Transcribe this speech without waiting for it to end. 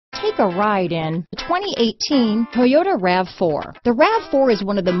Take a ride in the 2018 Toyota RAV4. The RAV4 is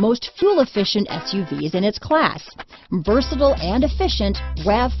one of the most fuel-efficient SUVs in its class. Versatile and efficient,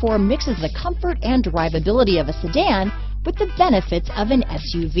 RAV4 mixes the comfort and drivability of a sedan with the benefits of an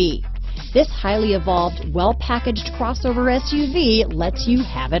SUV. This highly evolved, well-packaged crossover SUV lets you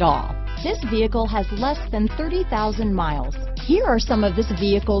have it all. This vehicle has less than 30,000 miles. Here are some of this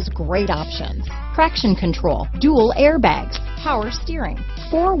vehicle's great options: traction control, dual airbags, power steering,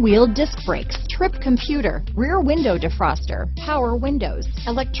 four-wheel disc brakes, trip computer, rear window defroster, power windows,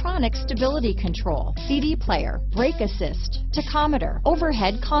 electronic stability control, CD player, brake assist, tachometer,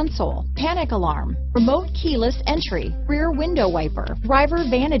 overhead console, panic alarm, remote keyless entry, rear window wiper, driver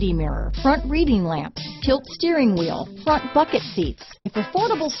vanity mirror, front reading lamps, tilt steering wheel, front bucket seats. If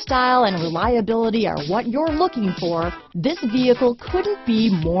affordable style and reliability are what you're looking for, this vehicle couldn't be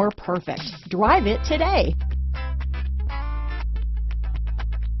more perfect. Drive it today.